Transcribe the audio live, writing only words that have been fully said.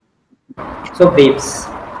So waves.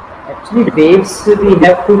 Actually, waves we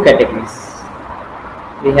have two categories.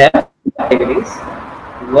 We have categories.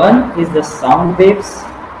 One is the sound waves,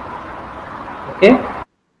 okay,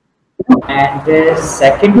 and the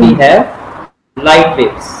second we have light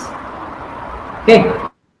waves. Okay,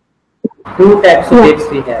 two types of Yeah. waves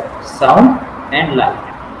we have: sound and light.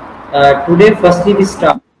 Today, firstly, we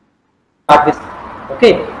start with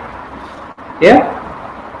okay. Here,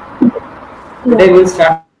 Yeah. today we'll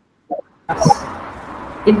start.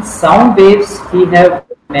 In sound waves, we have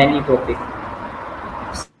many topics.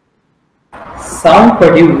 Sound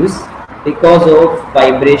produced because of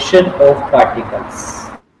vibration of particles.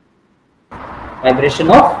 Vibration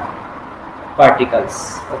of particles.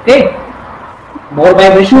 Okay. More Yeah.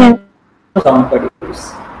 vibration, sound produced.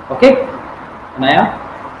 Okay. Naya,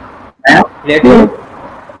 clear to Yeah. you?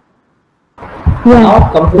 Yeah. Now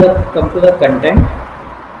come to the content.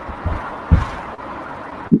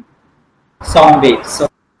 Sound waves.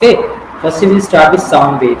 Okay. First we will start with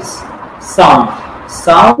sound waves. Sound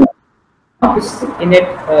is in it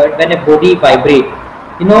when a body vibrate.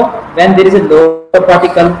 When there is a lower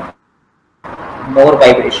particle, more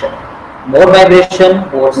vibration. More vibration,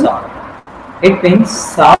 more sound. It means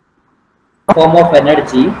sound form of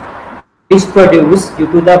energy is produced due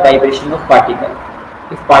to the vibration of particle.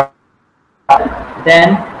 If particle,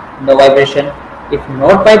 then no vibration. If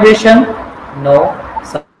not vibration, no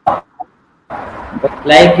sound.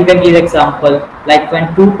 Like you can give example, like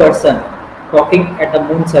when two person talking at the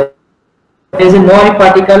moon surface, there is no any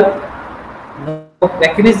particle, no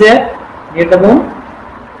vacuum is there near the moon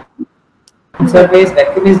surface,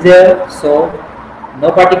 vacuum is there, so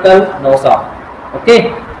no particle, no sound. Okay,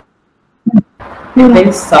 it Yeah.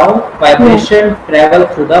 means sound Yeah. vibration travel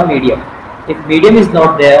through the medium. If medium is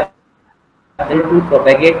not there, able to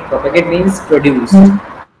propagate. Propagate means produce.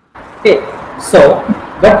 Okay, so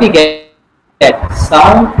what we get,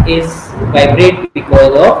 sound is vibrate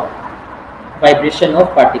because of vibration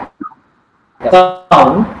of particles.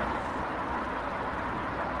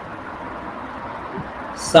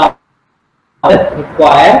 Sound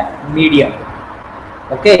require medium.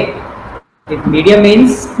 Okay, if medium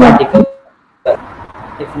means particle.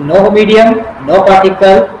 If no medium, no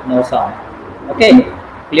particle, no sound. Okay,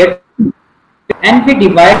 clear? And we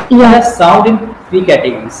divide Yeah. the sound in three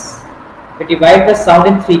categories. We divide the sound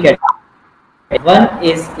in three categories. One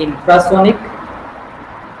is infrasonic,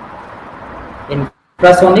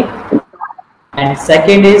 and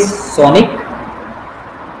second is sonic,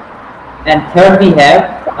 and third we have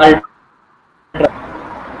ultra.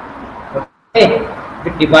 Okay, we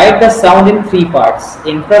divide the sound in three parts: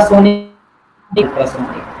 infrasonic,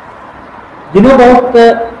 ultrasonic. You know about the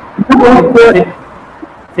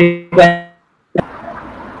frequency?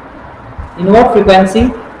 You know what frequency?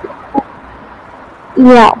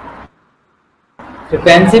 Yeah.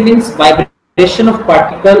 Frequency means vibration of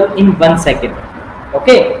particle in 1 second.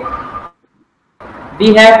 Okay,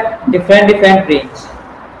 we have different range.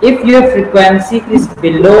 If your frequency is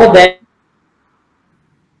below that,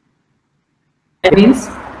 means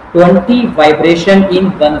 20 vibration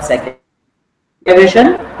in 1 second.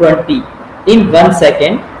 Vibration 20 in 1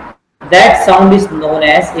 second. That sound is known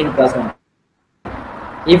as infrasonic.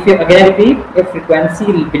 If you again repeat, a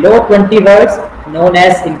frequency below 20 hertz known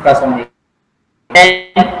as infrasonic.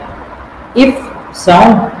 And if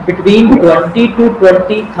sound between 20 to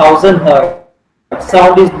 20,000 hertz,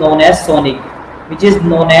 sound is known as sonic, which is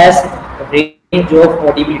known as range of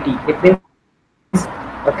audibility. It means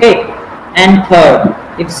okay. And third,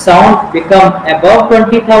 if sound become above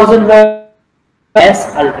 20,000 hertz,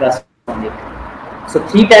 as ultrasonic. So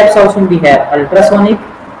three types of sound we have: ultrasonic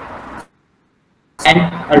and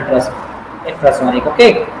infrasonic.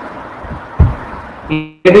 Okay,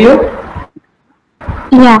 clear to you?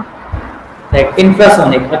 Yeah. Like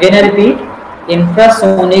infrasonic. Again, I repeat: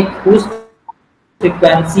 infrasonic whose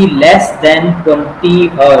frequency less than 20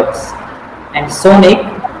 hertz, and sonic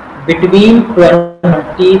between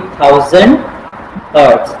 20,000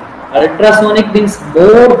 hertz. Ultrasonic means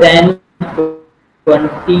more than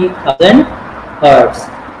 20,000 hertz.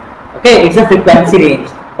 Okay, it's a frequency range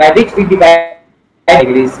by which we divide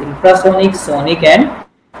categories: infrasonic, sonic, and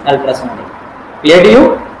ultrasonic. Clear to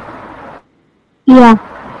you? Yeah.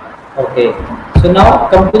 Okay. So now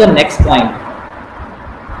come to the next point.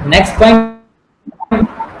 Next point: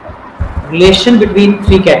 relation between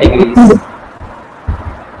three categories: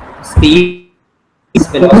 speed,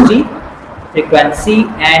 velocity, frequency,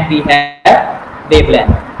 and we have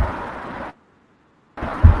wavelength.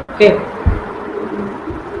 Okay.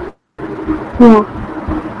 Yeah.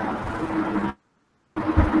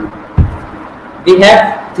 We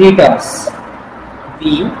have three terms: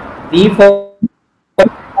 V, V for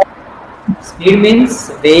speed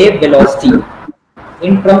means wave velocity.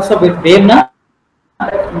 In terms of wave, na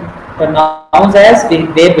pronounced as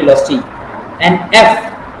wave velocity, and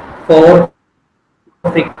F for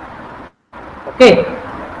frequency. Okay,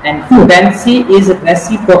 and frequency is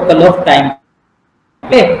reciprocal of time.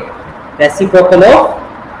 Okay, reciprocal of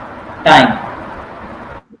time.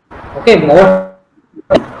 Okay, more.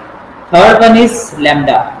 Third one is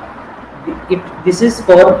lambda. This is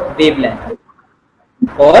for wavelength.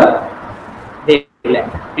 For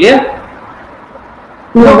wavelength. Clear?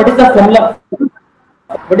 So what is the formula?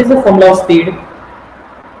 What is the formula of speed?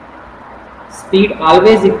 Speed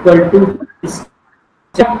always equal to this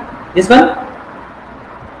one,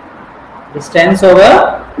 distance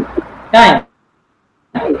over time.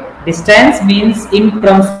 Distance means in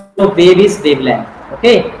terms of wave is wavelength.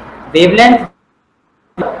 Okay, wavelength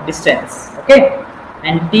distance. Okay,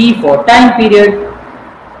 and T for time period,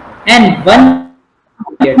 and one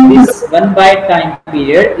period, this 1 by time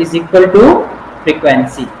period is equal to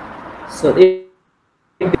frequency. So if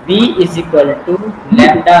V is equal to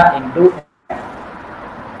lambda into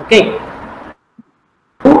okay,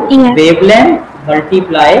 Yeah. wavelength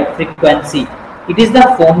multiply frequency. It is the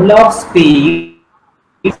formula of speed.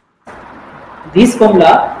 This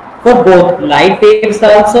formula for both light waves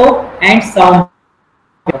also and sound.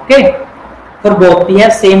 Okay, for both we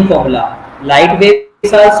have same formula, light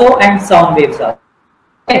waves also and sound waves also.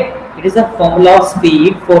 Okay, it is a formula of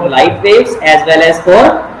speed for light waves as well as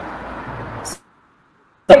for.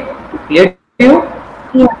 Clear to you?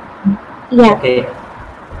 Yeah. Yeah. Okay.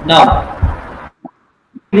 Now,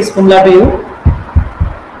 this formula to you.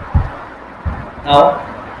 Now,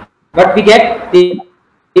 what we get is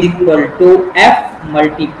equal to F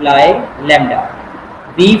multiply lambda.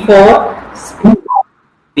 V for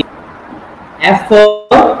speed, F for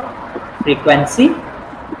frequency,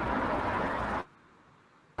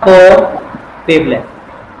 for wavelength.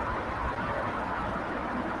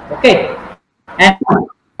 Okay, and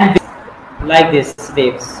like this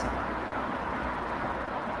waves.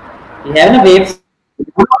 We have a waves,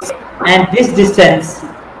 and this distance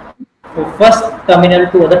from first terminal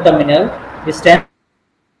to other terminal distance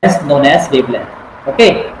is known as wavelength.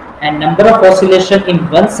 Okay, and number of oscillation in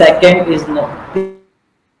 1 second is known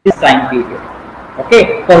this time period.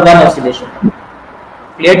 Okay, for one oscillation.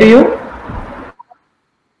 Clear to you?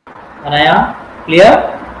 Anaya, clear?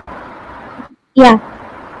 Yeah.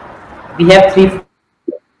 We have three: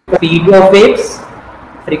 speed of waves,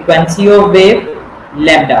 frequency of wave,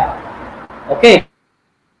 lambda. Okay.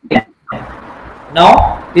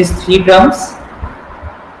 Now these three terms.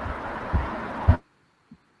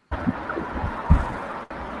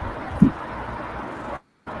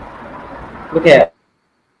 Look here.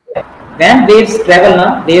 When waves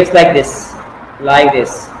travel, waves like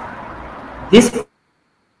this. This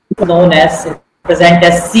is known as present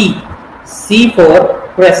as C. C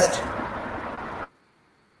for crest.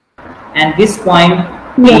 And this point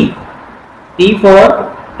T. T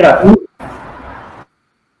for trough.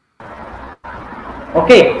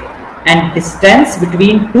 Okay, and distance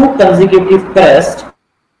between two consecutive crests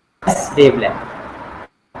is wavelength.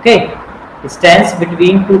 Okay, distance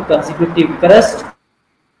between two consecutive crests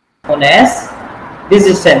known as this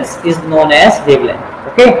distance is known as wavelength.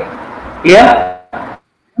 Okay, clear?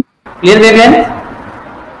 Clear wavelength?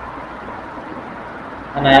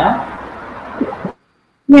 Anaya?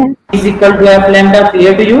 Yeah. Is equal to F lambda.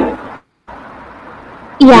 Clear to you?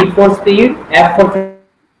 Yeah. E for speed, F for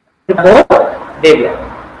wavelength.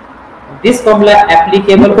 This formula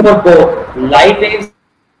applicable for both light waves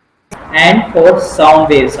and for sound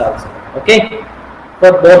waves also. Okay,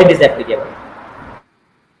 for both it is applicable.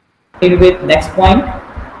 With next point.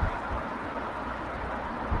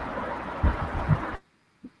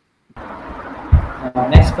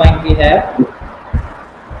 Next point we have.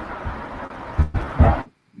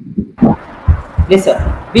 Listen,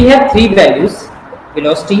 we have three values: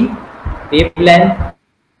 velocity, wavelength,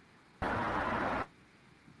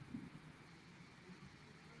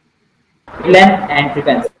 and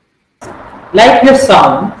frequency. Like your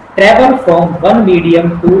sound travel from one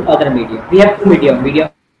medium to other medium. We have two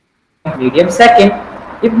medium second.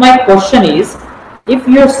 If my question is, if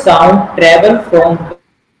your sound travel from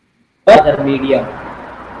other medium,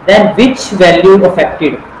 then which value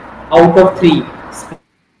affected out of three?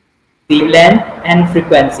 Speed, length and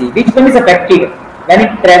frequency. Which one is affected when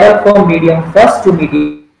it travel from medium first to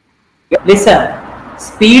medium? Listen,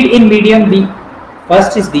 speed in medium V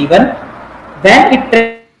first is V1. When it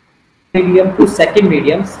travels medium to second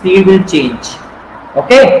medium, speed will change.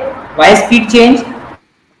 Okay, why speed change?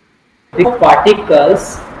 Because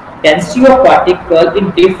particles density of particle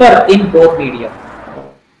in differ in both medium.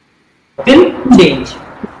 Will change,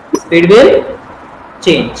 speed will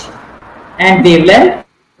change, and wavelength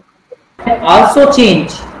also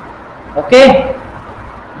change. Okay,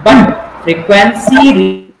 but frequency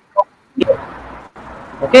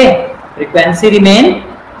remain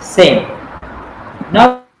same.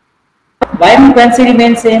 Now, why frequency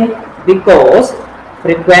remains same? Because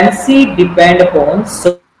frequency depend upon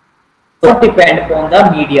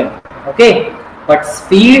the medium. Okay, but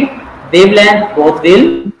speed, wavelength both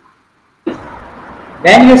will.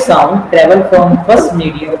 When your sound travel from first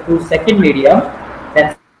medium to second medium,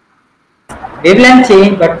 then wavelength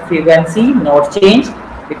change but frequency not change,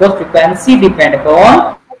 because frequency depend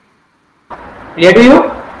upon. Clear to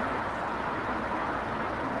you?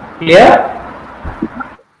 Clear?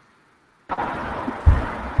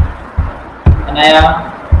 Anaya?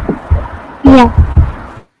 Yeah.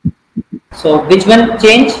 So which one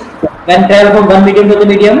change when travel from one medium to the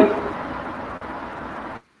medium?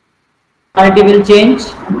 Quantity will change.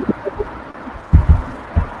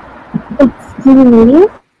 Excuse me.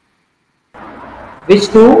 Which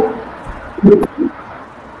two?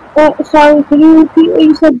 Sorry, can you repeat what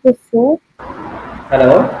you said before?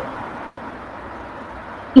 Hello?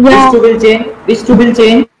 Yeah. Which two will change? Which two will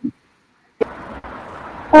change?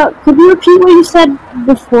 Could you repeat what you said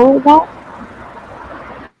before that?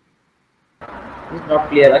 It's not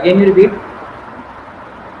clear. Again you repeat.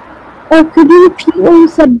 Could you repeat what you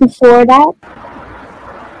said before that?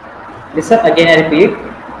 Listen again, I repeat.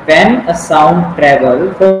 When a sound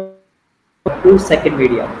travel from to second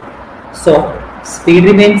medium, so speed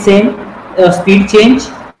remains same, speed change,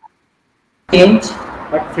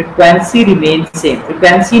 but frequency remains same.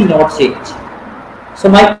 Frequency not change. So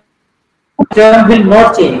my term will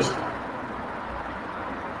not change.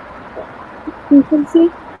 Frequency?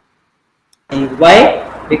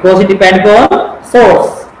 Why? Because it depends on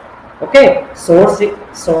source. Okay, source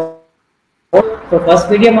for first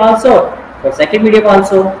medium also, for second medium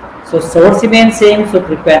also. So source remains same, so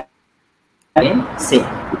frequency remains same.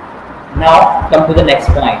 Now come to the next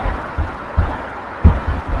point.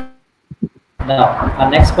 Now our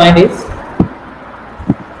next point is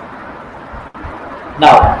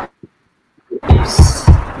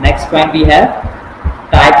next point we have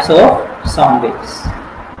types of sound waves.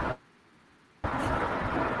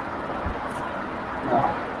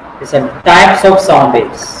 Listen, types of sound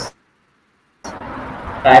waves.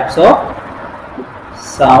 Types of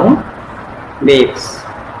sound waves.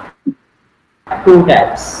 Two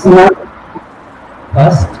types.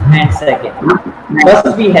 First and second.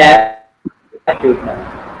 First we have longitudinal.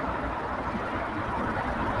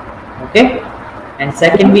 Okay, and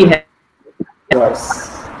second we have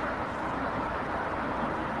reverse.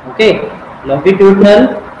 Okay,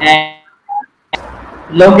 longitudinal and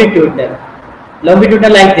longitudinal.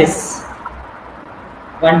 Longitudinal like this.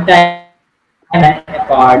 One time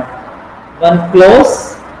apart, one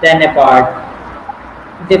close, then apart.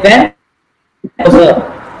 When closer,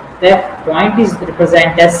 the point is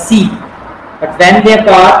represented as C, but when they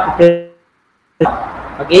apart,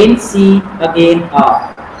 again C, again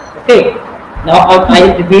R. Okay. Now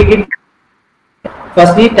I repeat it.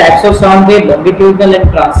 Firstly, types of sound wave: longitudinal and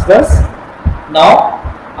transverse. Now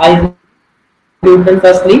I longitudinal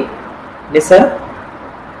firstly. Listen,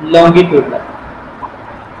 longitudinal.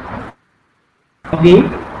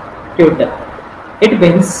 Longitudinal. It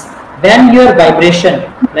means when your vibration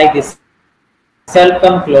like this shall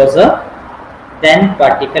come closer, then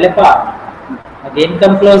particle apart. Again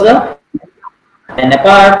come closer, then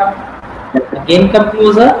apart. Again come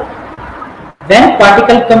closer. When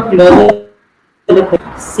particle come closer,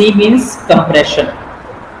 C means compression.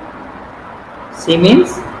 C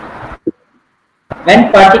means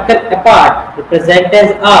when particle apart represent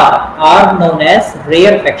as R known as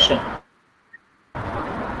rarefaction.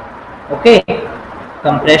 Okay,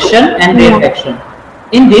 compression and rarefaction.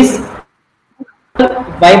 In this,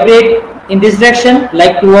 vibrate in this direction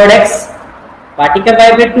like toward X. Particle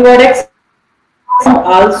vibrate toward X,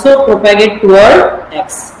 also propagate toward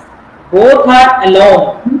X. Both are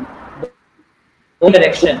along one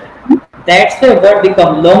direction. That's why what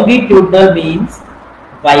become longitudinal means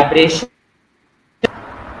vibration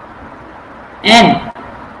and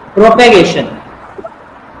propagation.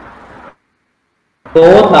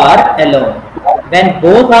 Both are along. When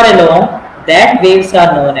both are along, that waves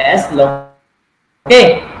are known as long.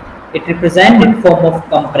 Okay, it represents in form of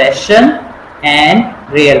compression and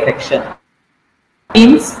rarefaction.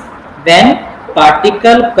 Means when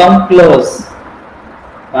particle come close.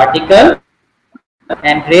 Particle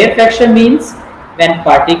and rarefaction means when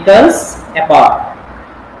particles apart.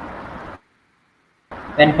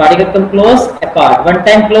 When particle come close, apart. One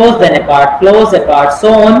time close, then apart, close, apart,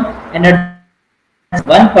 so on. And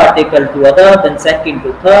one particle to other, then second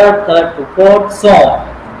to third, third to fourth, so on.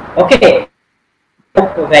 Okay.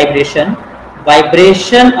 Vibration.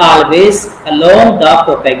 Vibration always along the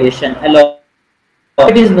propagation. Along.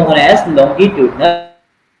 It is known as longitudinal.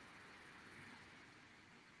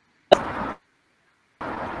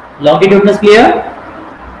 Longitudinal is clear?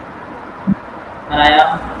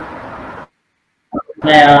 Anaya?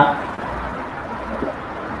 Anaya?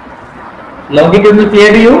 Longitudinal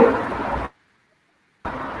clear to you?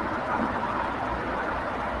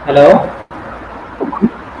 Hello?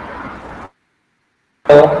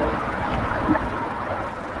 Hello?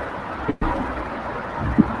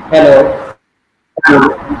 Hello?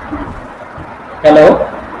 Hello?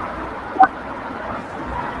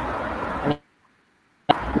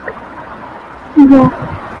 Yeah.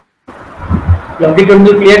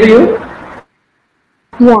 Longitudinal clear to you?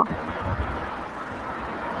 Yeah.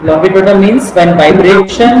 Longitudinal means when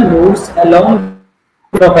vibration moves along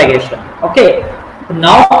propagation. Okay.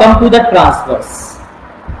 Now come to the transverse.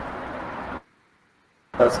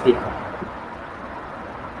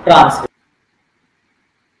 Transverse.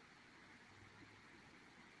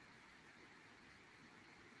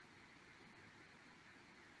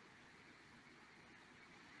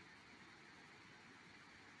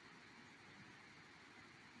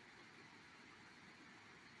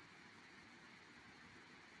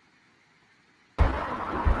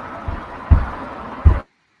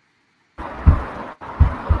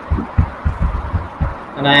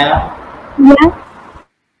 Anaya? Yeah.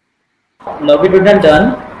 Longitudinal done.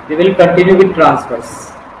 We will continue with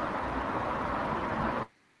transverse.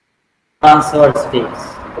 Transverse waves.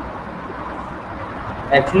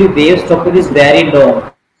 Actually, waves topic is very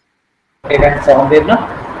long. Okay, and sound wave, na?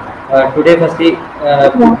 Today, firstly,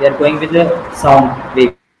 we are going with the sound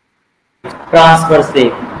wave. Transverse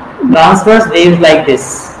wave. Transverse waves like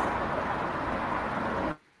this.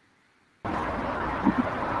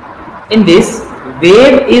 In this,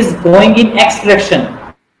 wave is going in x direction.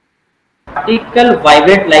 Particle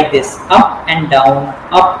vibrate like this, up and down,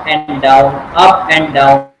 up and down, up and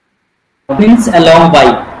down. Means along y.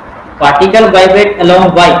 Particle vibrate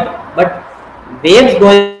along y, but waves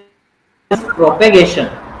going propagation.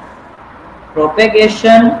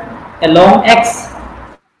 Propagation along x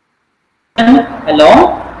and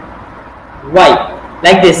along y,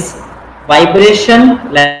 like this. Vibration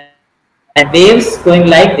and waves going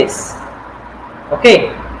like this.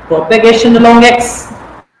 Okay, propagation along x,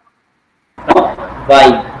 y.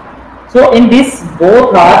 So in this,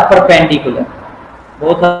 both are perpendicular.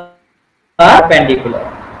 Both are perpendicular.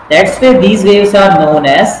 That's why these waves are known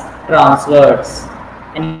as transverse.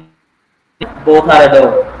 And both are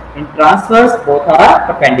allowed. In transverse, both are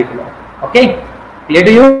perpendicular. Okay, clear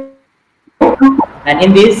to you? And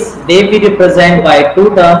in this, they be represented by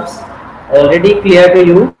two terms. Already clear to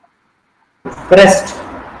you. Crest.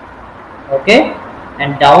 Okay,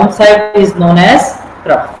 and downside is known as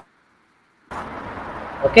trough.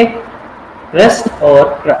 Okay, crest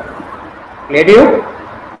or trough. Clear to you?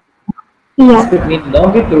 Yeah. Between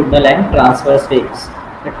longitudinal and transverse waves,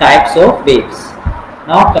 the types of waves.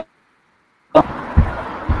 Now,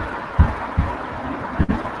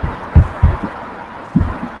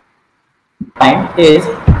 point is,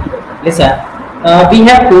 listen. We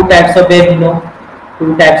have two types of wave. You know,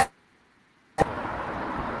 two types.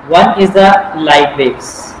 One is the light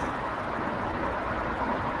waves.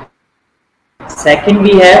 Second,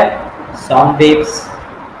 we have sound waves.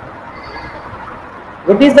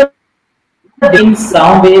 What is the difference in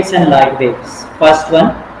sound waves and light waves? First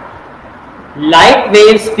one, light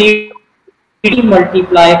wave speed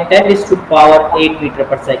multiply 10 is to power 8 meter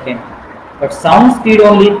per second, but sound speed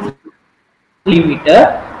only 3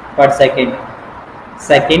 meter per second.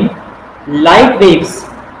 Second, light waves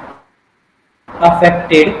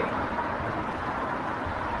affected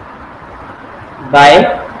by,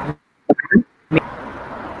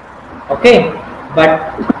 okay,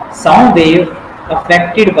 but sound wave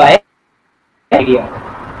affected by area.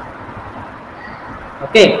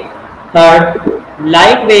 Okay. Third,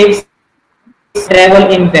 light waves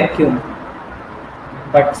travel in vacuum,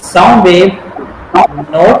 but sound wave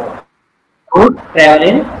not travel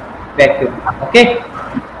in vacuum. Okay,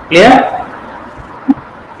 clear?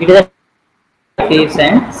 It is a waves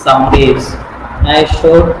and sound waves. I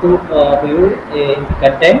showed to you in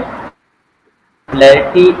content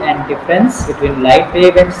polarity and difference between light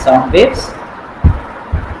wave and sound waves.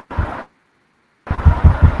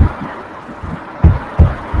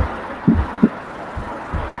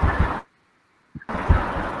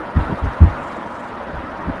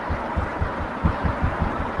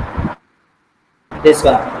 this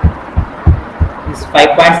one. These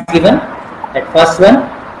 5 points given. At first one,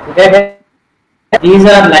 okay, these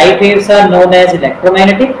are light waves are known as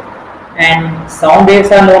electromagnetic, and sound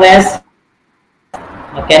waves are known as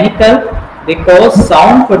mechanical, because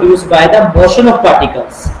sound produced by the motion of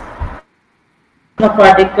particles. Of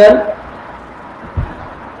particle,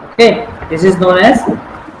 okay, this is known as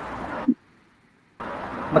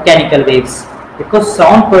mechanical waves, because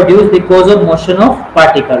sound produced because of motion of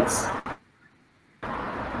particles.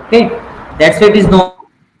 Okay, that's why it is known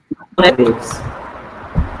as waves.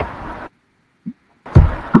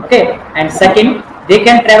 Okay, and second, they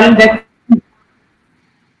can travel in vacuum,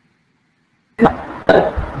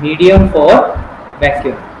 medium for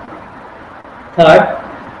vacuum. Third,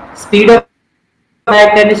 speed of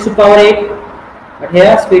light 10 is to power 8, but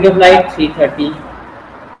here speed of light 330.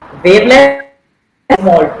 Wavelength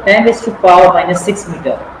small, 10 is to power minus 6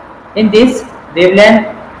 meter. In this wavelength,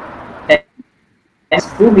 10 is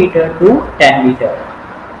 2 meter to 10 meter.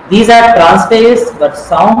 These are transphase, but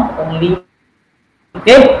sound only.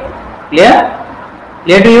 Okay, clear?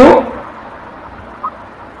 Clear to you?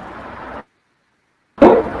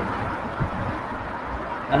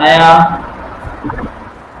 Anaya?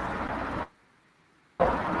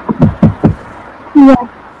 Yeah.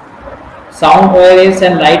 Sound waves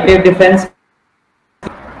and light wave difference.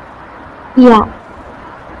 Yeah.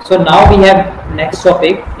 So now we have next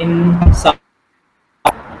topic in sound.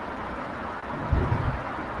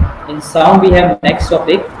 In sound we have next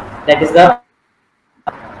topic, that is the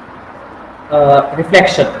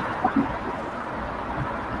reflection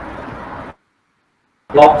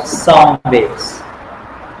of sound waves.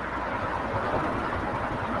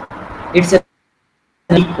 It's an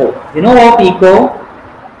echo. You know what echo?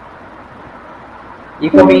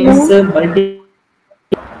 Echo means multi.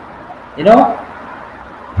 You know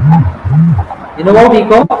what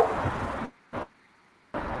echo?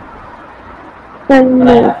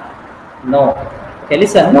 No. Okay,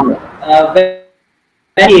 listen. When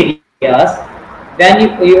areas, when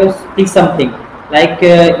you speak something, like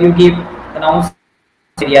you give announce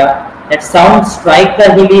area, that sound strike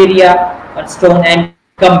the hill area or stone and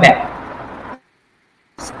come back.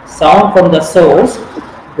 Sound from the source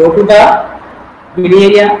go to the hill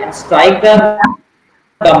area and strike the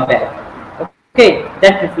come back. Okay,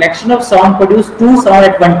 that reflection of sound produce two sound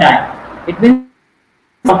at one time. It means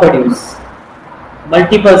sound produce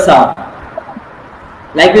multiple sound.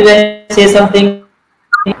 Like you when say something,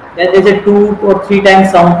 then there is a 2 or 3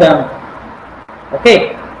 times sound come.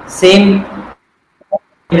 Okay, same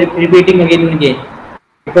repeating again and again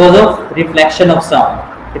because of reflection of sound.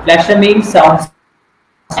 Reflection means sound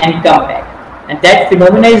and come back, and that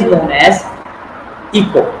phenomena is known as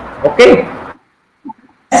echo. Okay,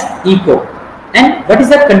 echo. And what is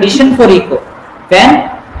the condition for echo? When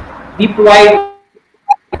we provide,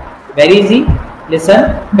 very easy,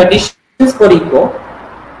 listen, conditions for echo.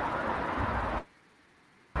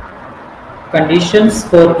 Conditions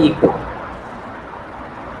for echo.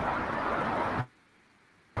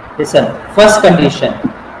 Listen, first condition,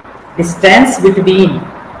 distance between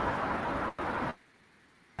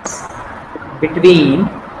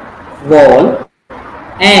wall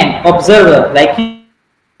and observer, like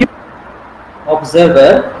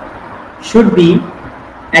observer should be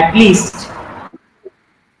at least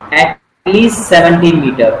 17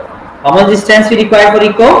 meter. How much distance we require for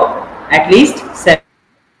echo? At least 7.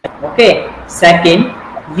 Okay. Second,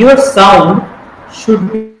 your sound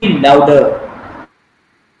should be louder.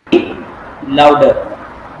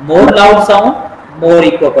 More loud sound, more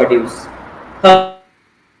echo produce. Third,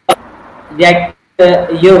 that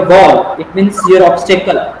your wall, it means your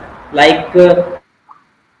obstacle, like your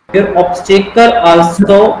obstacle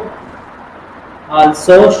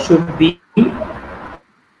also should be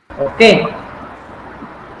okay.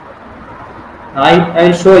 I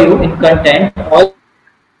will show you in content. All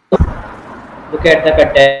look at the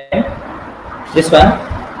content. This one,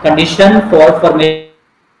 condition for formation.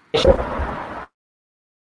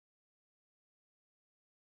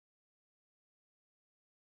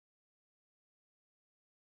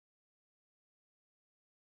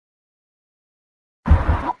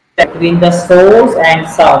 Between the source and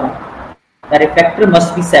sound, the reflector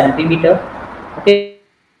must be 70 meter. Okay,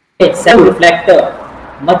 it's a reflector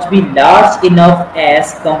must be large enough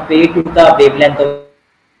as compared to the wavelength of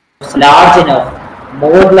large enough.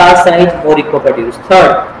 More large size, more echo produce.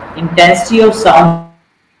 Third, intensity of sound.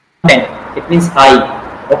 It means high.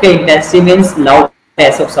 Okay, intensity means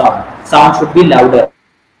loudness of sound. Sound should be louder.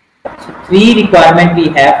 So 3 requirement we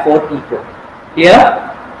have for echo. Clear?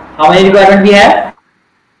 How many requirement we have?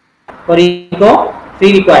 For echo,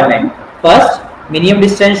 3 requirement. First, minimum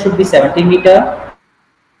distance should be 17 meter.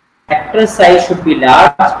 effector size should be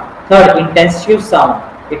large. Third, intensity of sound.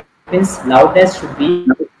 It means loudness should be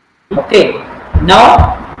okay.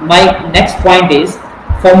 Now my next point is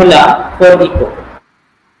formula for echo.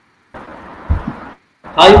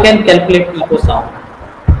 How you can calculate echo sound?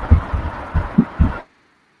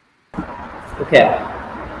 Okay,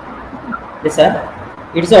 listen.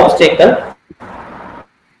 It's an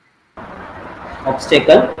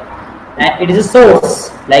obstacle, and it is a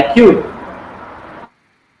source like you.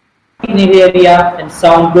 In the area and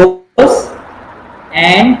sound goes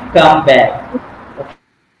and come back. Okay.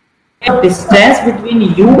 The distance between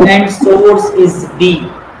you and source is d,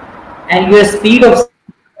 and your speed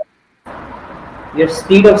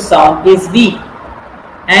of sound is v,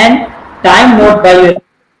 and time note by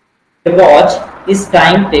your watch is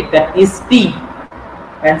time taken is t,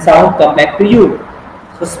 and sound come back to you.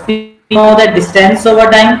 So speed, you know the distance over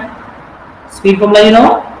time. Speed formula, you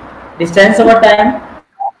know, distance over time.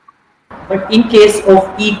 But in case of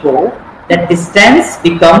echo, the distance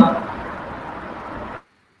become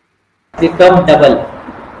double.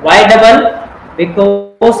 Why double?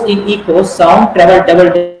 Because in echo, sound travel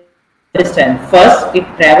double distance. First, it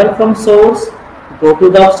travel from source, go to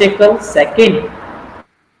the obstacle. Second,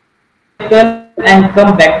 and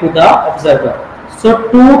come back to the observer. So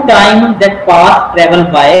two time that path travel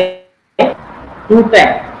by two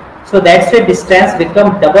time. So that's why distance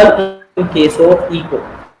become double in case of echo.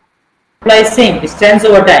 Apply same distance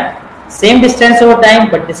over time. Same distance over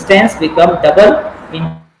time, but distance become double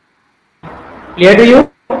in. Clear to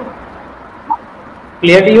you?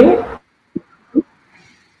 Clear to you?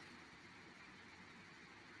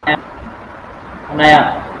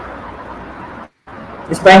 Anaya.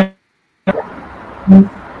 This point.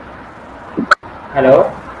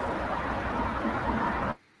 Hello.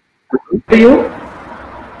 To you?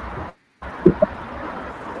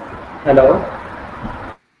 Hello.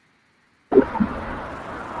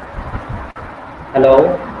 Hello.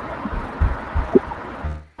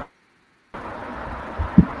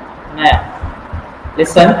 Anaya.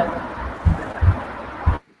 Listen.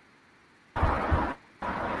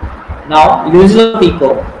 Now uses of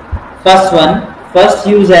echo. First one. First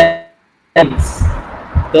use dolphins.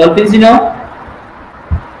 Dolphins, you know.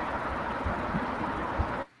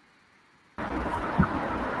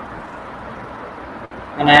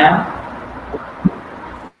 Anaya.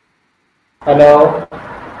 Hello.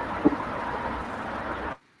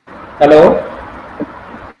 Hello.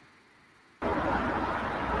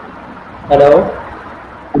 Hello.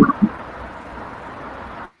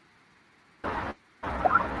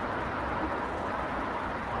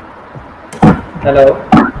 Hello.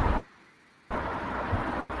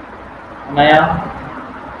 Anaya.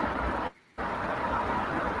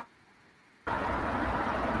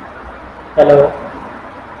 Hello.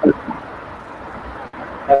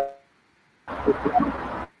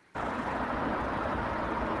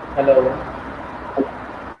 Hello.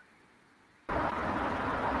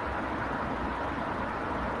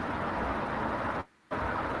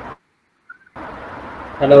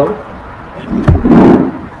 Hello.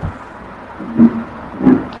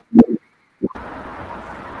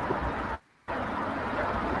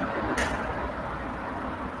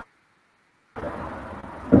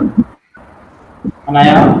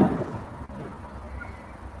 Anaya.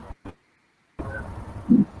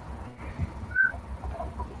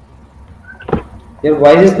 Your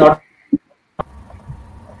voice is not.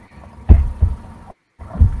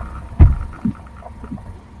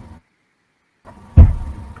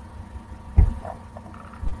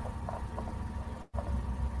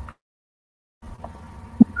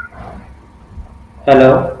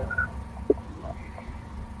 Hello.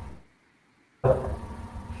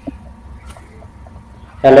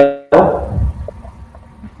 Hello.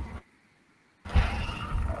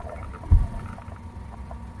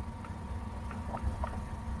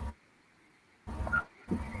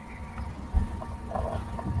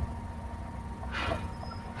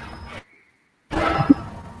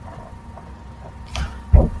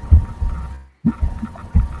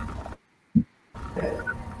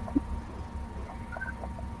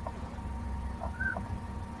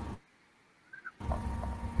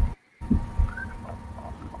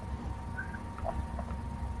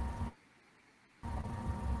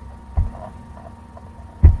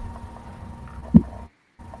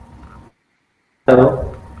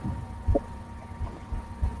 Hello.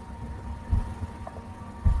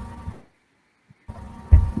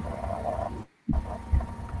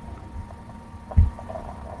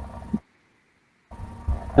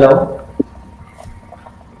 Hello.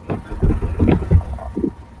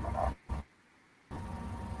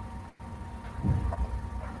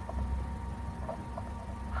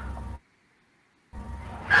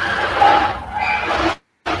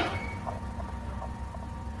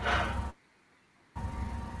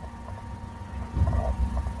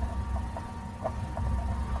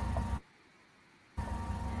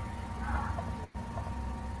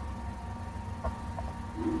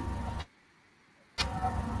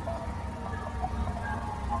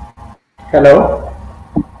 Hello.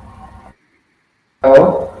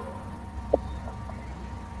 Hello.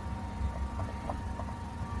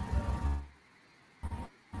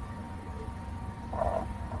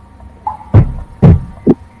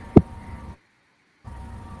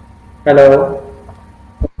 Hello.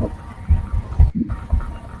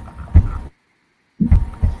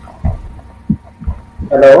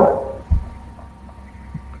 Hello.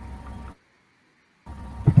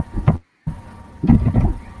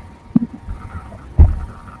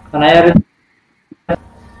 Anaya.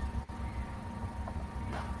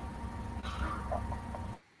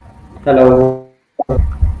 Hello.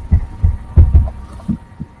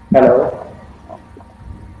 Hello.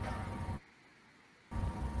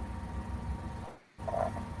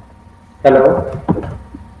 Hello.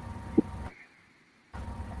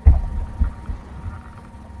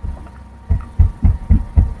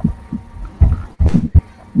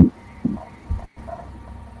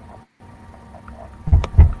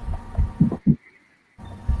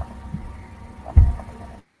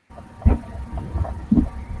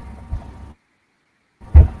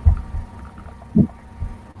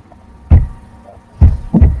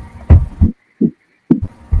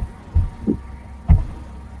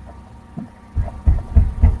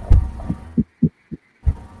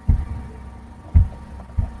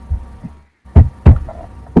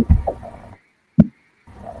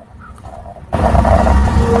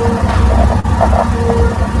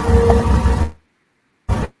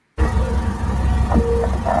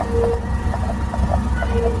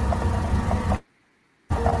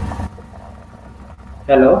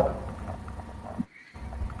 Hello.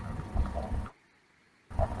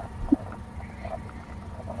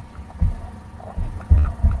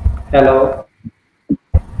 Hello.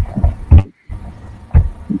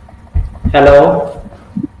 Hello.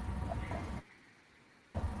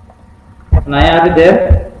 Anaya, are you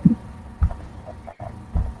there?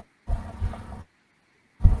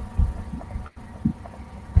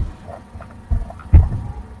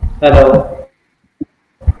 Hello.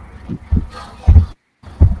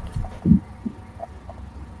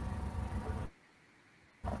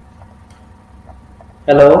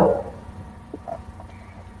 Hello.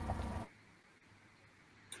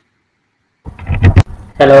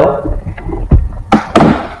 Hello.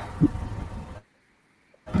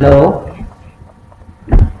 Hello.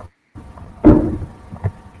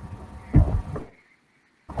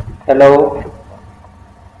 Hello.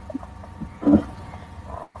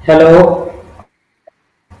 Hello.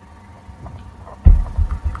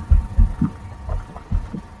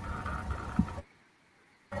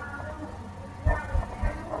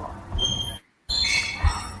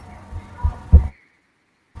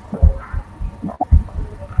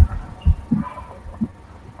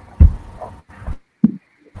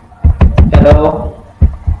 Hello.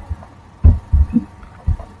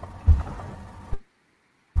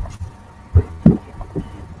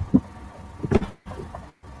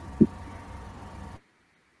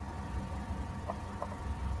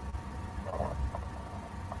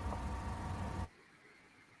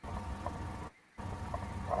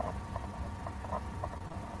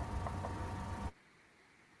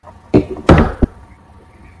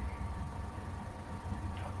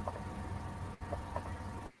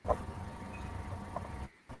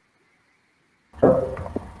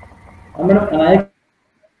 Madam Anaya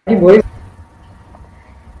की voice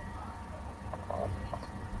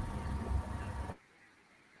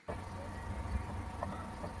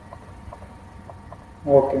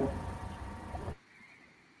okay.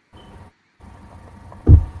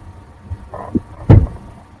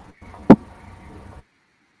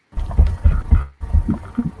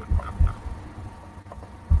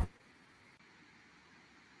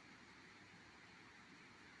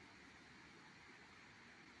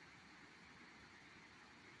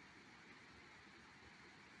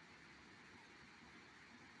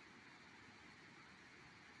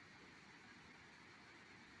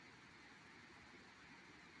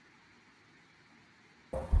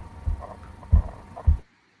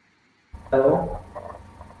 Hello.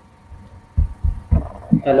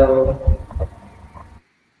 Hello.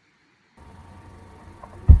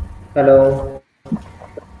 Hello.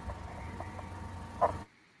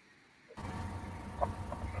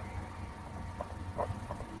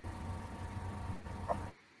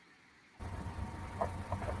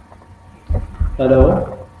 Hello.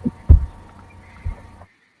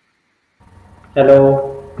 Hello.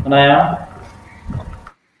 Anaya.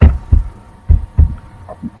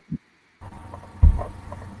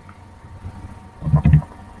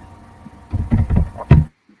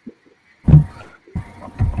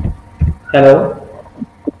 Hello.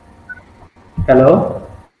 Hello.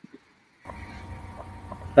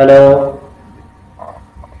 Hello.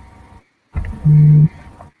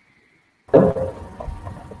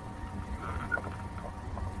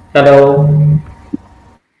 Hello.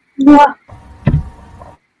 Yeah.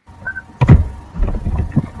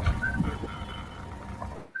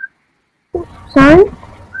 Son?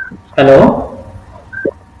 Hello.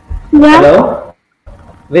 Yeah. Hello.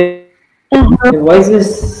 Wait, Uh-huh.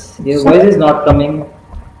 your So, voice is not coming.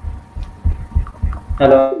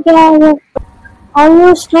 Hello. yeah, yeah.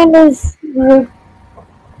 Almost kind of good.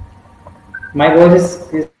 My voice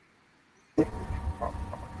is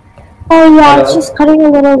Oh, yeah, it's just hello. cutting a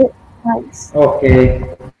little bit. Nice. Okay.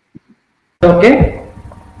 Okay.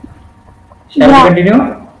 Shall we Yeah. continue?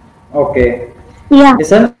 Okay. Yeah.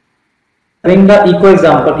 Listen. Having the eco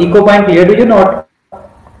example. Eco point clear to you not?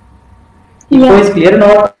 Eco Yeah. is clear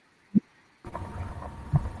not?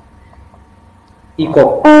 Eco.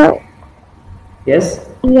 Uh, Yes.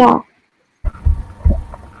 yeah.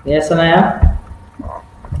 Yes, Anaya.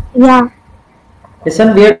 Yeah.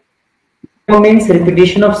 Listen, where means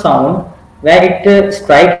repetition of sound where it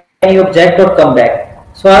strike any object or come back.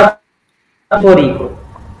 So for eco,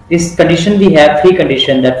 this condition we have three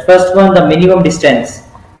conditions. That first one, the minimum distance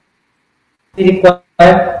we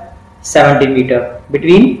require 70 meter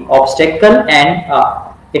between obstacle and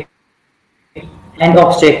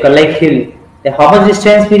obstacle like hill. The how much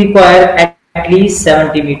distance we require at least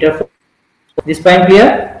 70 meter. This point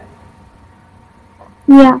clear?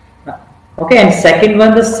 Yeah. Okay, and second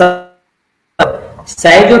one, the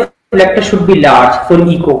size of reflector should be large for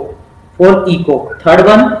eco. For eco. Third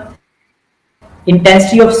one,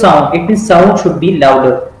 intensity of sound. It means sound should be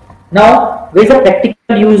louder. Now, where is the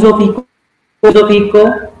practical use of eco?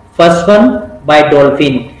 First one by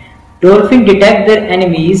dolphin. Dolphin detect their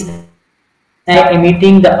enemies by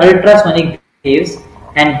emitting the ultrasonic waves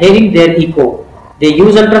and hearing their echo. They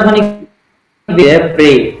use ultrasonic with their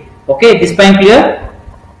prey. Okay, this point clear?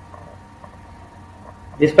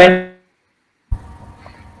 This point,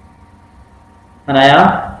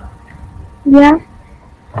 Anaya. Yeah.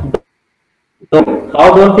 So,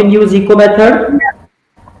 how dolphin use eco method? Yeah.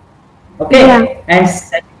 Okay, and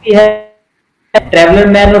second we have traveler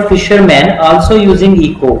man or fisherman also using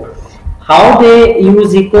eco. How they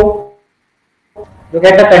use eco? Look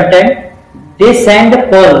at the content. They send a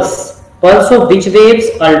pulse of which waves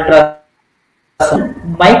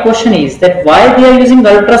ultrasound. My question is that why they are using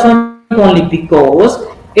ultrasonic only because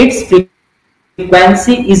its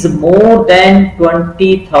frequency is more than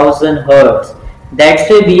 20,000 hertz. That's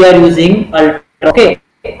why we are using ultra. Okay,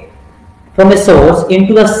 from a source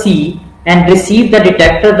into the sea and receive the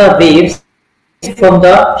detector the waves from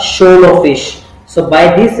the shoal of fish. So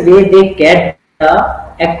by this way they get the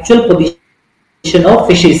actual position of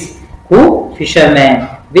fishes. Who? Fishermen.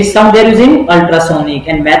 Which sound they are using? Ultrasonic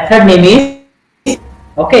and method name is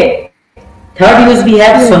okay. Third use we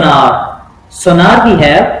have Yeah. sonar. Sonar we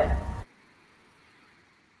have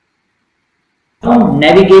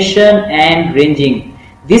navigation and ranging.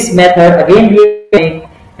 This method again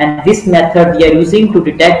and this method we are using to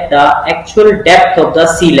detect the actual depth of the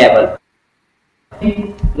sea level.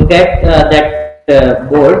 Look at that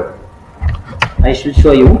board. I should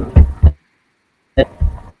show you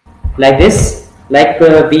like this. Like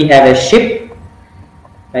we have a ship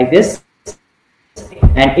like this,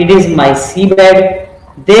 and it is my seabed.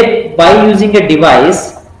 They by using a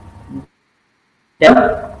device,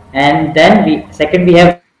 and then we second we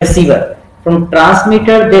have receiver. From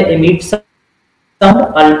transmitter they emit some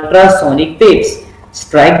ultrasonic waves,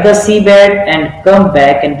 strike the seabed and come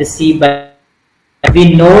back and receive by.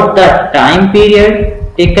 We note the time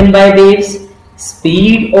period taken by waves,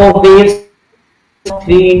 speed of waves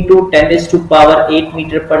 3 into 10 raised to power 8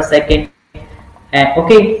 meter per second, and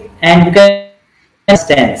okay, and you can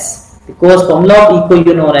distance because formula of eco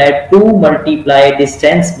you know that 2 multiply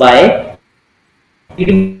distance by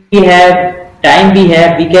we have time we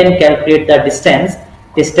have we can calculate the distance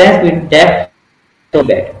with depth of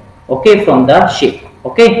bed okay from the ship.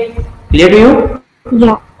 Okay, clear to you?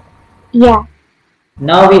 Yeah. Yeah.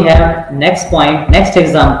 Now we have next point, next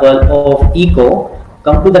example of eco.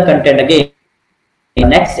 Come to the content again.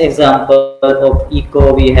 Next example of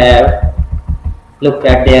eco we have. Look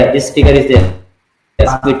at there. This figure is there.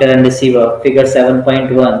 Transmitter and receiver. Figure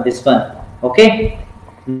 7.1. This one. Okay.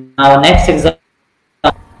 Now next example.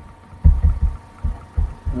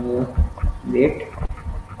 Wait.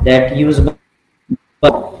 That use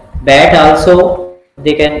bat also.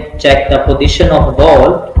 They can check the position of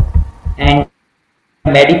ball and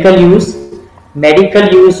medical use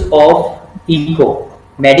of eco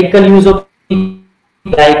medical use of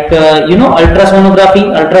like ultrasonography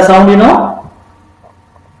ultrasound Yeah.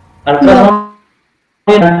 ultrasound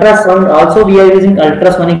in ultrasound also we are using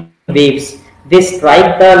ultrasonic waves. They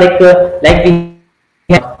strike the like we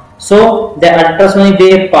have. So the ultrasonic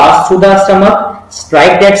wave pass through the stomach,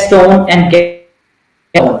 strike that stone and get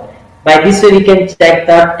stone. By this way we can check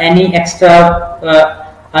that any extra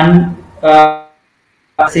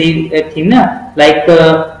say thing na, like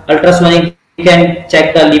ultrasonic we can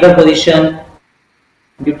check the liver position,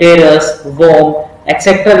 uterus, womb,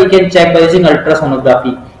 etc. We can check by using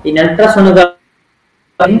ultrasonography. In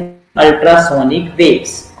ultrasonography, ultrasonic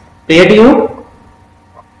waves. Clear to you?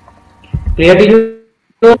 Clear to you?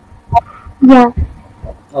 Yeah.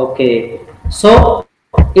 Okay. So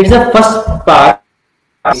it's the first part.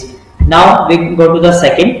 Now we go to the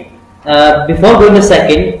second. Before going to the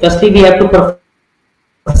second, firstly we have to perform.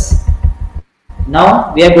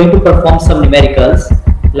 Now we are going to perform some numericals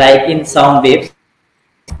like in sound waves.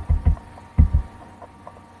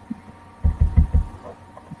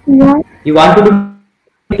 Yeah. You want to do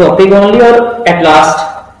topic only or at last?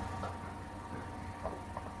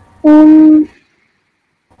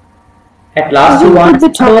 At last you want With the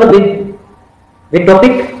topic. or with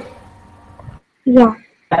topic? Yeah.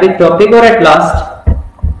 With topic or at last?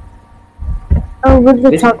 With the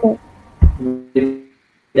With- topic. With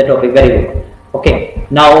the topic, very good. Okay,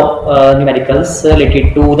 now numericals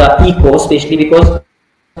related to the echo, especially because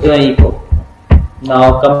echo.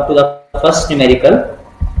 Now come to the first numerical.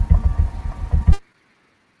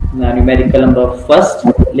 Now numerical number first.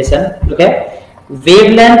 Listen, okay.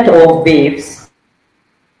 Wavelength of waves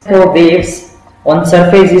on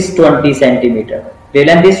surface is 20 centimeter.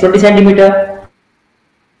 Wavelength is 20 centimeter.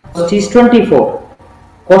 Cost is 24.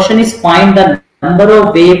 Question is find the number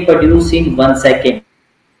of wave produced in 1 second.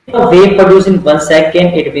 Wave produced in 1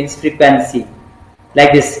 second, it means frequency.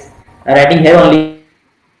 Like this. I'm writing here only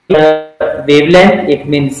wavelength, it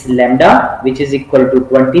means lambda, which is equal to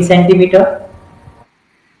 20 centimeter.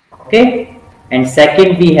 Okay. And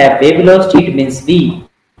second we have wave velocity, it means v,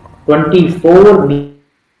 24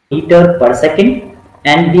 meter per second.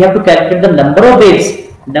 And we have to calculate the number of waves.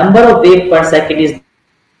 Number of wave per second is,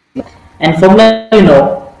 and formula you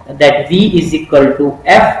know that v is equal to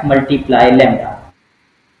f multiply lambda.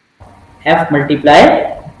 F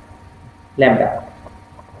multiply lambda.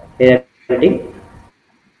 Okay,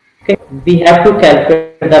 we have to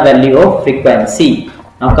calculate the value of frequency.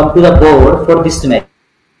 Now come to the board for this numeric.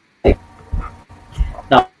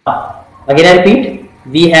 Now again I repeat,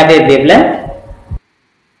 we have a wavelength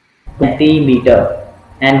 20 meter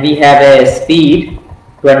and we have a speed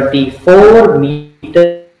 24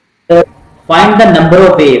 meter. Find the number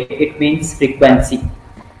of wave, it means frequency.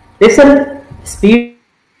 Listen, speed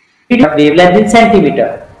wavelength in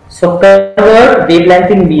centimeter. So convert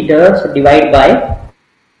wavelength in meters, so divide by.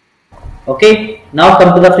 Okay, now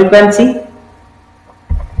come to the frequency.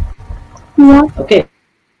 Yeah. Okay,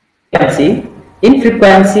 frequency. In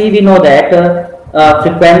frequency, we know that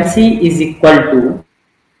frequency is equal to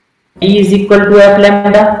E is equal to f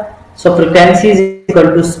lambda. So frequency is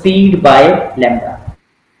equal to speed by lambda.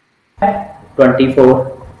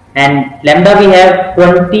 24 and lambda we have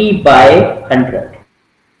 20 by 100.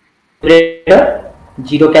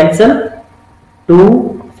 0 cancel,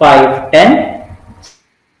 2, 5, 10.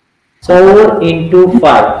 4 into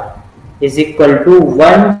 5 is equal to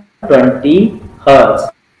 120 hertz.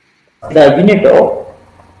 The unit of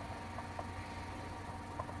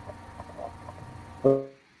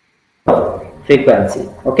frequency.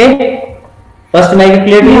 Okay. First make it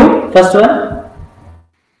clear to you? First one?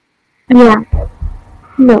 Yeah.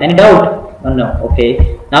 No. Any doubt? Oh, no.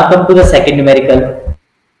 Okay. Now come to the second numerical.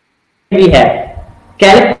 We have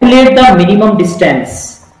calculate the minimum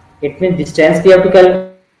distance. It means distance we have to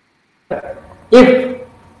calculate. If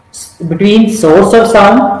between source of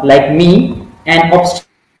sound like me and obstacle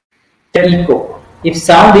echo, if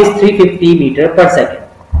sound is 350 meter per second.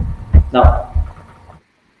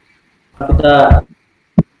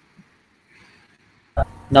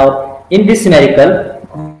 Now in this numerical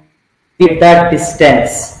we get the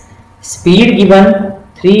distance. Speed given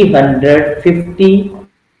 350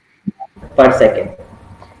 per second.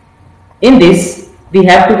 In this we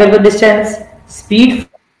have to calculate distance, speed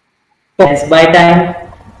by time,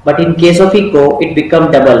 but in case of echo it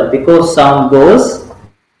becomes double because sound goes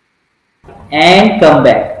and come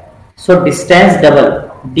back. So distance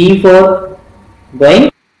double, d for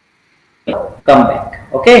going, come back.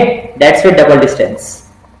 Okay, that's why double distance.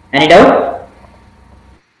 Any doubt?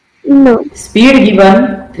 No. Speed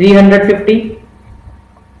given 350,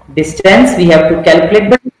 distance we have to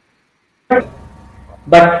calculate,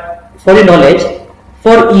 but for your knowledge,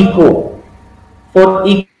 for echo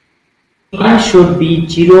should be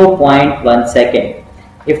 0.1 second.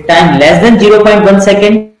 If time less than 0.1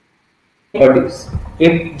 second, produce.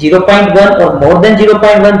 If 0.1 or more than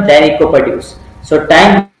 0.1, then it co-produce. So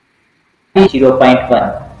time is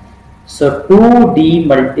 0.1. So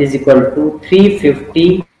 2D is equal to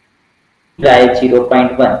 350 by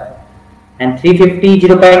 0.1. And 350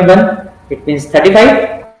 0.1, it means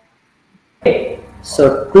 35. Okay.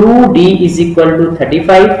 So 2D is equal to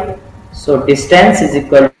 35. So distance is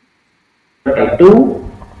equal to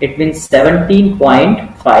 2. It means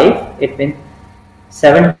 17.5. It means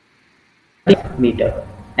 70 meter.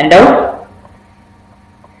 And out?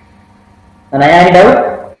 Anaya, any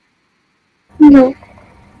doubt? No.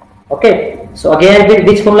 Okay. So again,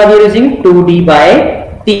 which formula we are using? 2D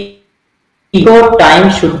by T. So time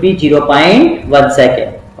should be 0.1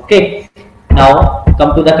 second. Okay. Now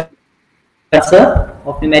come to the answer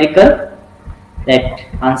of numerical. That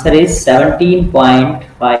answer is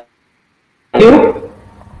 17.5.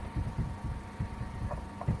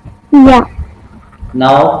 Yeah.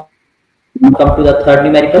 Now come to the third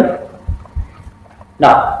numerical.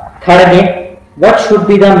 Now third again, what should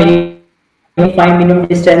be the minimum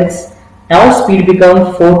distance? Now speed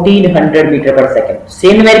becomes 1400 meter per second.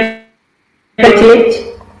 Same numerical change.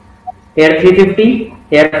 Here 350,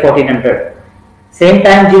 here 1400. Same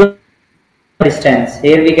time 0 distance.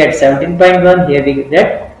 Here we get 17.1, here we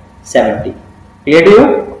get 70. Clear to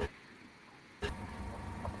you?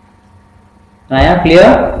 Naya,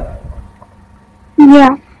 clear?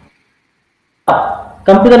 Yeah.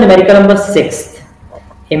 Come to the numerical number 6.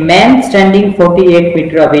 A man standing 48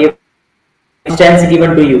 meter away, distance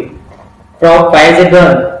given to you. Frog fires a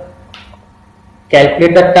gun.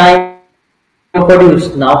 Calculate the time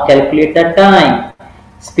produced. Now calculate the time.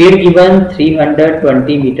 Speed given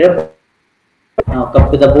 320 meter. Now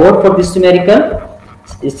come to the board for this numerical.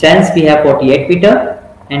 Distance we have 48 meter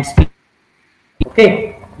and speed.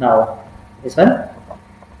 Okay. Now this one.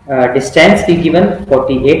 Distance we given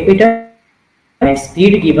 48 meter and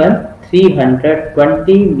speed given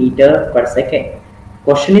 320 meter per second.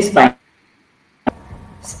 Question is find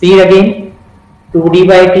speed again 2d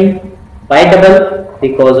by t by double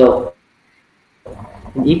because of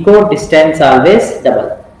in eco distance always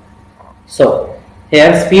double. So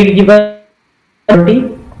here speed given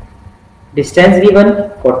 30, distance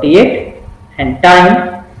given 48 and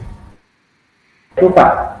time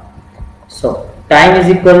 2.5. So time is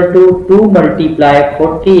equal to 2 multiply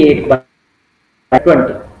 48 by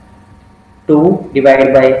 20. 2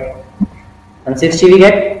 divided by 160 we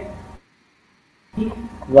get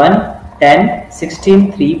 1, 10,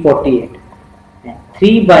 16, 3, 48. And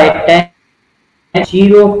 3 by 10,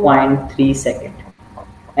 0.3 second.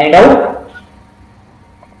 Any doubt?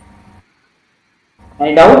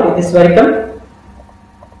 Any doubt with this numerical?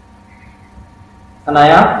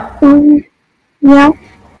 Anaya? Yeah.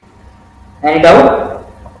 Any doubt?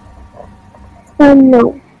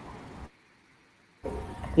 No.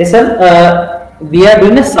 Listen, we are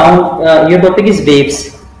doing a sound. Your topic is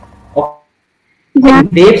waves. Okay. Yeah.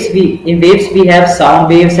 In waves we have sound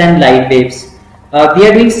waves and light waves. We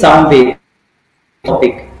are doing sound wave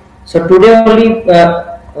topic. So today only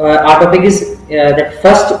our topic is that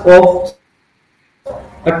first of,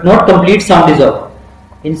 but not complete sound is of.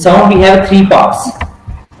 In sound we have 3 parts.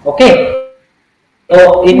 Okay.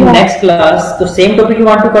 So in next class, the same topic you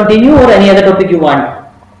want to continue or any other topic you want?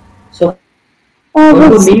 So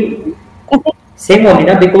to me, same only,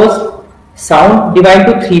 na, because sound divided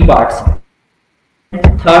to 3 parts.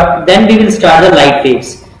 Third, then we will start the light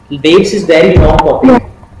waves. Waves is very long topic.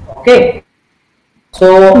 Okay.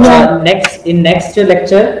 So next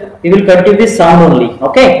lecture we will continue with sound only.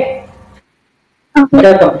 Okay.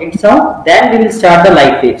 After complete sound, then we will start the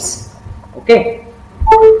light waves. Okay.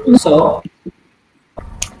 So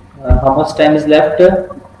how much time is left?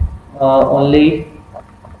 Only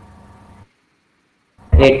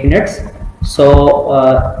 8 minutes. So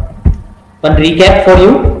one recap for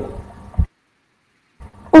you.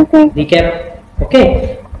 Okay. Recap.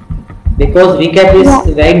 Okay. Because recap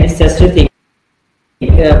is very necessary thing.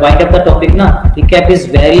 Wind up the topic, na. Recap is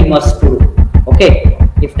very must to do. Okay.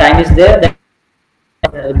 If time is there, then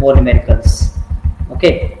more numericals.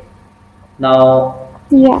 Okay. Now.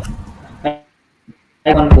 Yeah.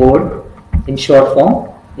 On board in short form,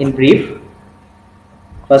 in brief.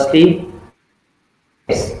 Firstly,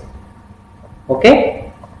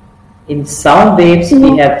 okay, in sound waves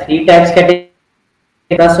we have 3 types category: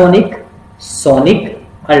 infrasonic, sonic,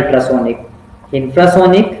 ultrasonic.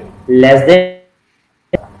 Infrasonic less than,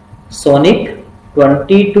 sonic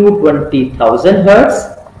 20 to 20,000 hertz,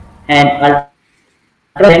 and ultra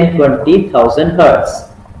than 20,000 hertz.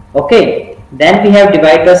 Okay, then we have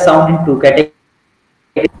divided the sound in 2 categories: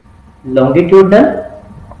 longitudinal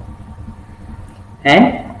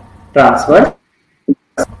and transverse.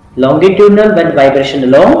 Longitudinal when vibration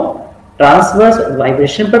along, transverse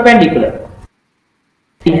vibration perpendicular.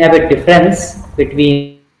 We have a difference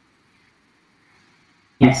between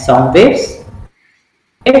sound waves.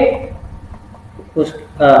 Okay.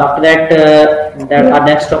 After that, our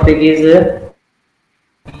next topic is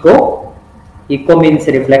echo. Echo means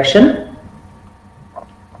reflection.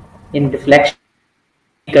 In reflection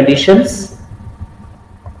conditions,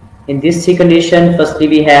 in this condition, firstly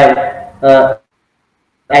we have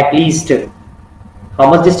at least how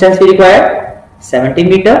much distance we require? 70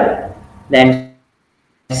 meter. Then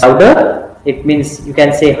louder, it means you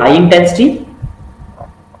can say high intensity.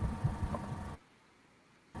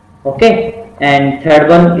 Okay, and third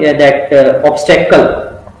one that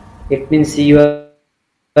obstacle, it means your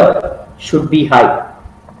should be high.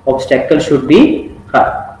 Obstacle should be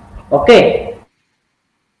high. Okay,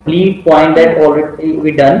 complete point that already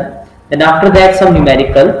we done. Then after that some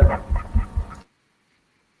numerical.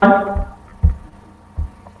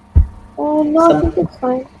 No, I think it's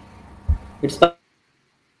fine. It's fine.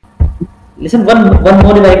 Listen, one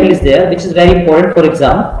more numerical is there, which is very important for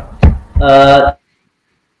exam.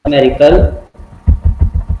 Numerical.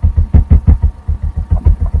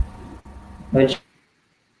 I will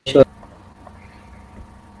show.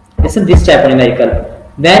 Listen, this type of numerical.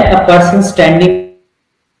 When a person standing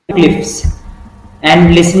cliffs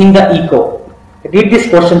and listening the echo. Read this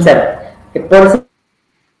question, sir. A person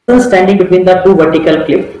standing between the two vertical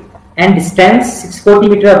cliff and stands 640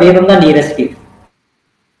 meters away from the nearest cliff.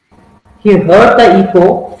 He heard the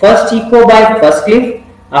echo, first echo by first cliff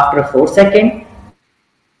after 4 seconds,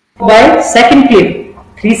 by second cliff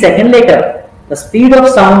 3 seconds later. The speed of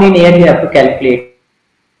sound in air you have to calculate.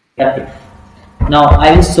 Now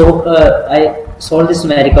I will solve this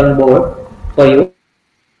numerical board for you.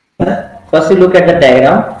 First you look at the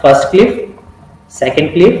diagram. First cliff,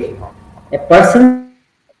 second cliff. A person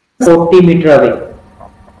 40 meters away,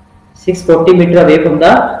 640 meters away from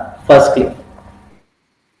the first cliff.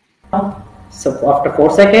 So after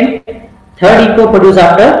 4 seconds, third echo produced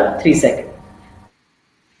after 3 seconds.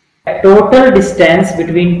 Total distance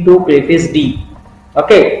between two cliffs is d.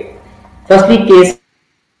 Okay. Firstly, case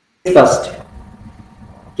first.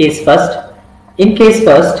 Case first. In case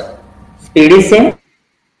first, speed is same.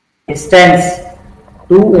 Distance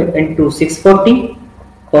 2 into 640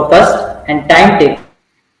 for first, and time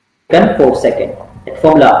taken 4 seconds.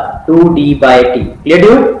 Formula 2d by t. Clear,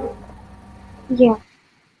 dude? Yeah.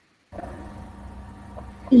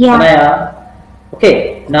 Yeah.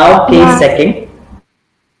 Okay. Now case second.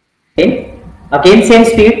 Again same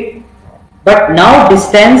speed, but now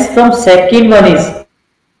distance from second one is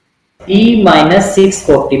d minus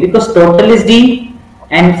 640 because total is d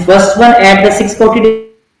and first one at the 640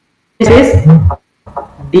 is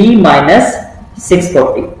d minus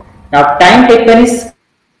 640. Now time taken is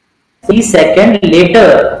 3 seconds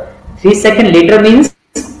later. 3 seconds later means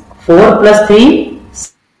 4 plus 3,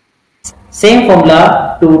 same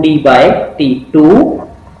formula 2d by t,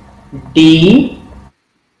 2d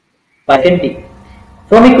by t.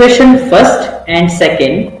 From equation first and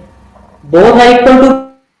second, both are equal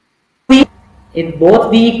to b. If both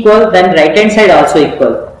be equal, then right hand side also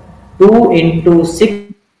equal. 2 into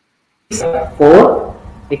 6, 4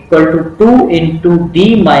 equal to 2 into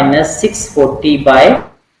d minus 640 by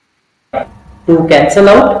 2 cancel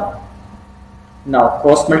out. Now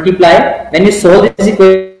cross multiply. When you solve this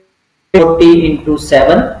equation, 40 into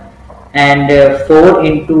 7 and 4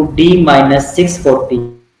 into d minus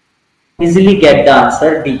 640. Easily get the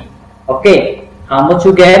answer D. Okay, how much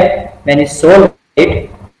you get when you solve it?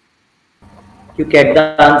 You get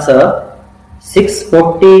the answer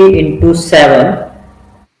 640 into 7.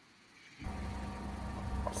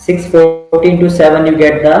 640 into 7 you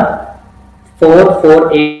get the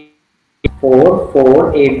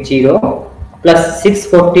 4480 plus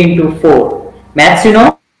 640 into 4. Maths you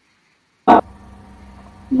know?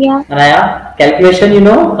 Yeah. Anaya, calculation you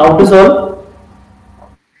know how to solve?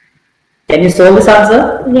 Can you solve this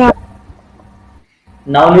answer? Yeah.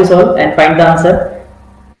 Now you solve and find the answer.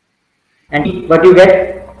 And what you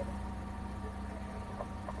get?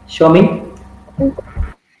 Show me.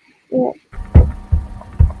 Yeah.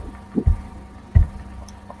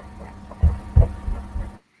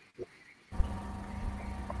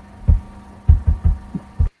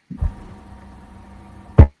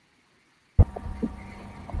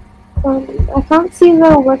 I can't see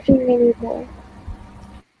her working anymore.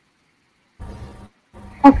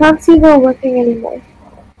 I can't see her working anymore.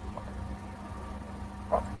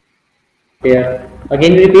 Here.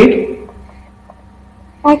 Again repeat.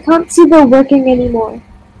 I can't see her working anymore.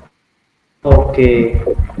 Okay.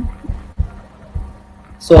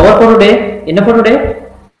 So over for today. Enough for today.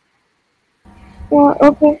 Yeah,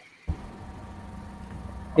 okay.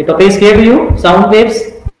 The topic is clear to you. Sound waves.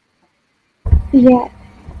 Yeah.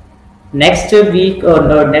 Next week or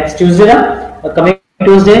no, next Tuesday, coming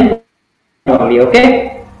Tuesday only.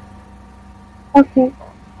 Okay. Okay.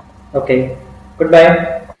 Okay.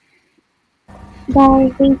 Goodbye.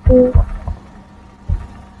 Bye. Thank you.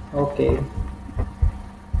 Okay.